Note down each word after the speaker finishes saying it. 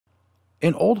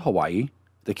In old Hawaii,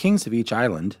 the kings of each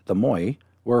island, the moi,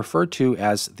 were referred to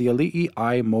as the Ali'i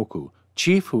Ai Moku,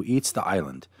 chief who eats the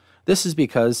island. This is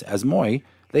because, as moi,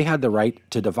 they had the right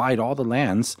to divide all the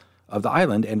lands of the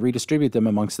island and redistribute them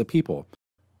amongst the people.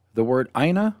 The word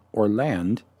aina, or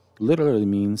land, literally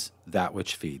means that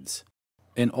which feeds.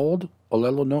 An old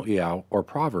Olelo no Iau, or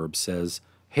proverb, says,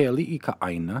 He ali'i ka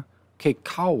aina, ke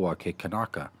kaua ke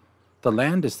kanaka. The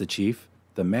land is the chief,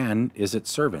 the man is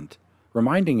its servant,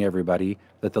 reminding everybody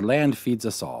that the land feeds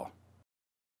us all.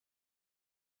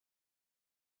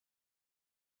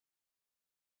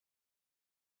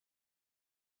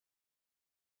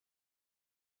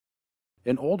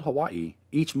 In old Hawaii,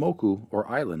 each moku, or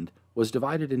island, was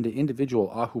divided into individual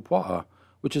ahupua'a,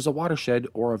 which is a watershed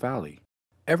or a valley.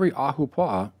 Every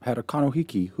ahupua'a had a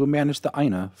kanohiki who managed the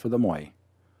aina for the moi.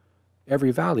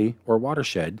 Every valley, or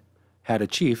watershed, had a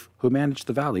chief who managed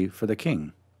the valley for the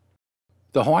king.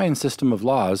 The Hawaiian system of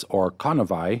laws, or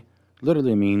kanawai,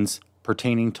 literally means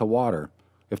pertaining to water.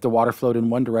 If the water flowed in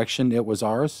one direction, it was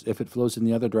ours. If it flows in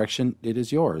the other direction, it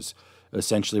is yours,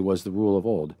 essentially was the rule of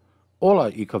old.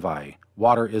 Ola ikawai,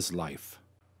 water is life.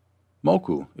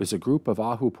 Moku is a group of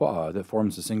ahupua'a that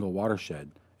forms a single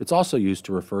watershed. It's also used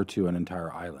to refer to an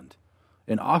entire island.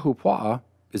 An ahupua'a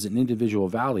is an individual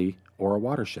valley or a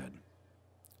watershed.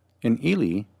 An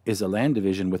ili is a land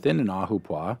division within an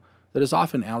ahupua'a that is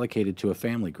often allocated to a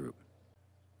family group.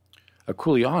 A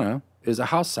kuleana is a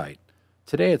house site.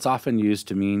 Today it's often used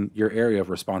to mean your area of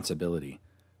responsibility,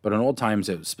 but in old times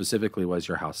it specifically was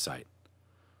your house site.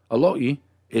 A lo'i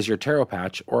is your taro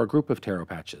patch or a group of taro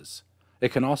patches.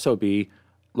 It can also be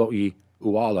lo'i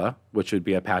uala, which would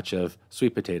be a patch of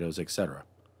sweet potatoes, etc.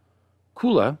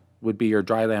 Kula would be your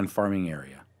dryland farming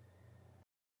area.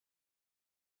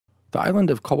 The island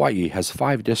of Kauai has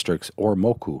 5 districts, or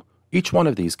moku. Each one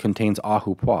of these contains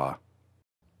ahupua'a.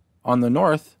 On the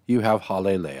north, you have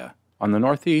Halelea. On the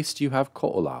northeast, you have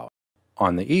Ko'olau.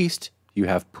 On the east, you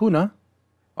have Puna.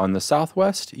 On the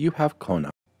southwest, you have Kona.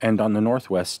 And on the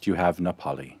northwest, you have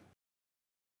Napali.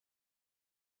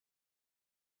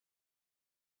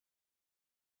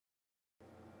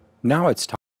 Now it's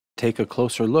time to take a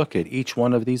closer look at each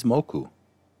one of these moku.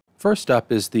 First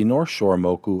up is the North Shore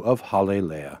moku of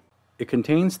Halelea. It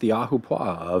contains the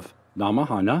ahupua'a of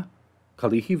Namahana,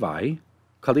 Kalihivai,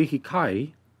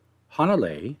 Kalihikai,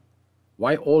 Hanalei,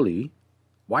 Waioli,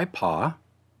 Waipa,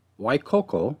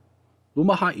 Waikoko,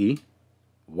 Lumahai,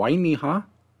 Wainiha,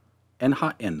 and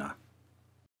Ha'ena.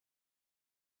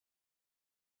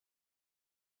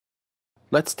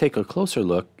 Let's take a closer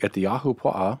look at the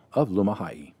ahupua'a of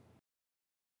Lumahai.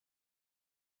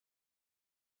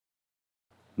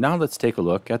 Now let's take a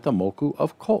look at the moku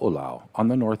of Ko'olau on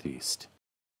the northeast.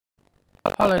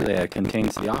 Halelea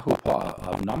contains the ahupua'a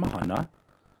of Namahana,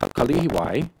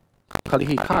 Kalihiwai,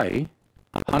 Kalihikai,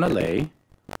 Hanalei,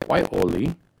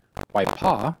 Waioli,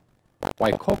 Waipa,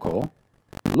 Waikoko,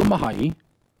 Lumahai,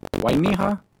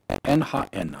 Wainiha, and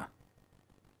Ha'ena.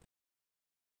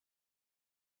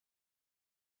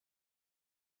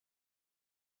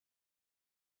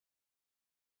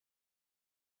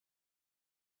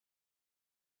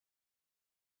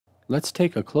 Let's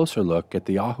take a closer look at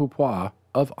the ahupua'a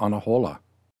of Anahola.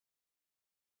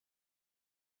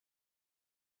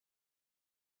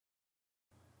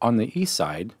 On the east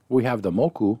side, we have the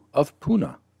moku of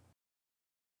Puna.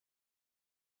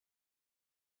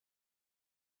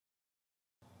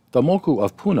 The moku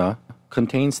of Puna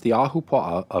contains the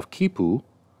ahupua'a of Kipu,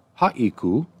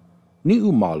 Ha'iku,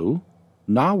 Ni'umalu,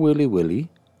 Nawiliwili,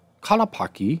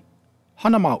 Kalapaki,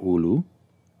 Hanama'ulu,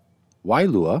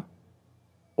 Wailua,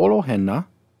 Olohena,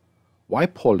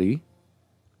 Waipoli,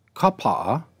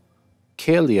 Kapa'a,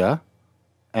 Kelia,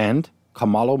 and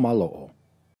Kamalo'o.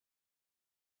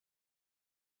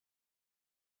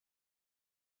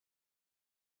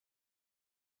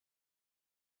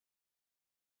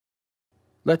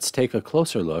 Let's take a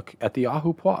closer look at the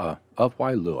ahupua'a of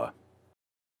Wailua.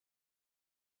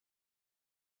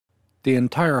 The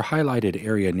entire highlighted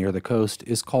area near the coast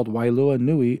is called Wailua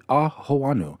Nui a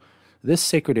Hoanu. This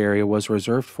sacred area was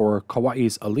reserved for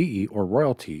Kauai's ali'i, or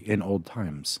royalty, in old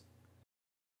times.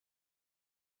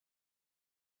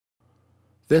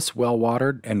 This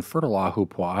well-watered and fertile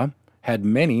ahupua'a had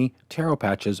many taro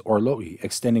patches or lo'i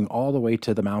extending all the way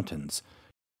to the mountains.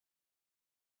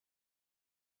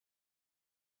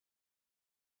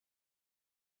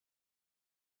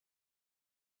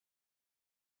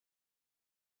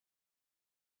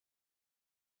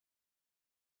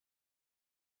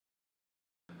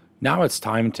 Now it's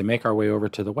time to make our way over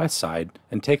to the west side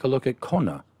and take a look at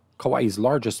Kona, Kauai's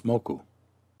largest moku.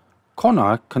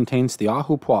 Kona contains the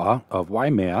ahupua'a of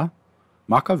Waimea,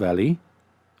 Makaveli,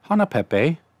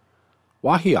 Hanapepe,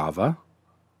 Wahiava,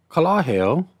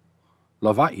 Kalaheo,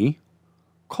 Lawai,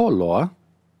 Koloa,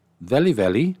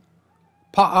 Veliveli,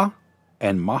 Pa'a,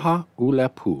 and Maha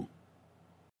Ulepu.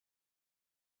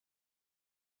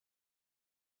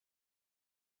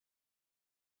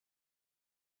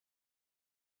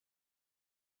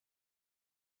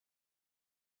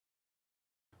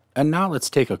 And now let's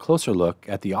take a closer look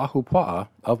at the Ahupua'a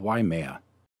of Waimea.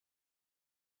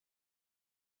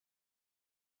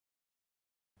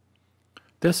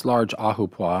 This large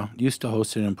Ahupua'a used to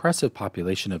host an impressive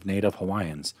population of native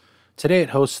Hawaiians. Today it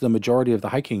hosts the majority of the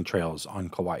hiking trails on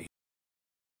Kauai.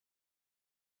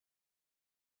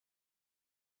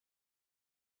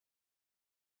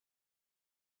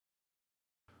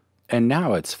 And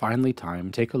now it's finally time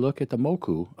to take a look at the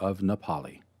moku of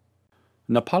Napali.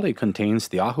 Napali contains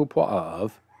the Ahupua'a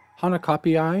of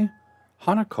Hanakapiai,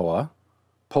 Hanakoa,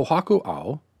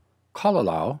 Pohaku'au,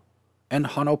 Kalalau, and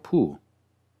Hanopu.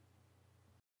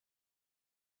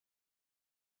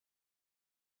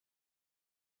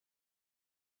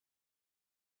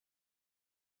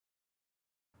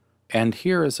 And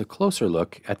here is a closer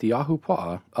look at the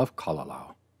Ahupua'a of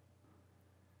Kalalau.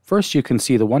 First you can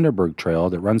see the Wonderberg Trail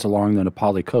that runs along the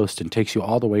Napali coast and takes you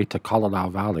all the way to Kalalau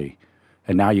Valley,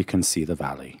 and now you can see the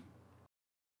valley.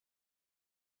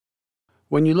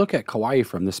 When you look at Kauai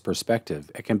from this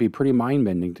perspective, it can be pretty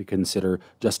mind-bending to consider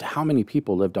just how many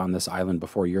people lived on this island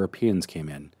before Europeans came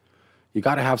in. You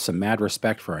gotta have some mad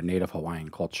respect for our native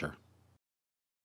Hawaiian culture.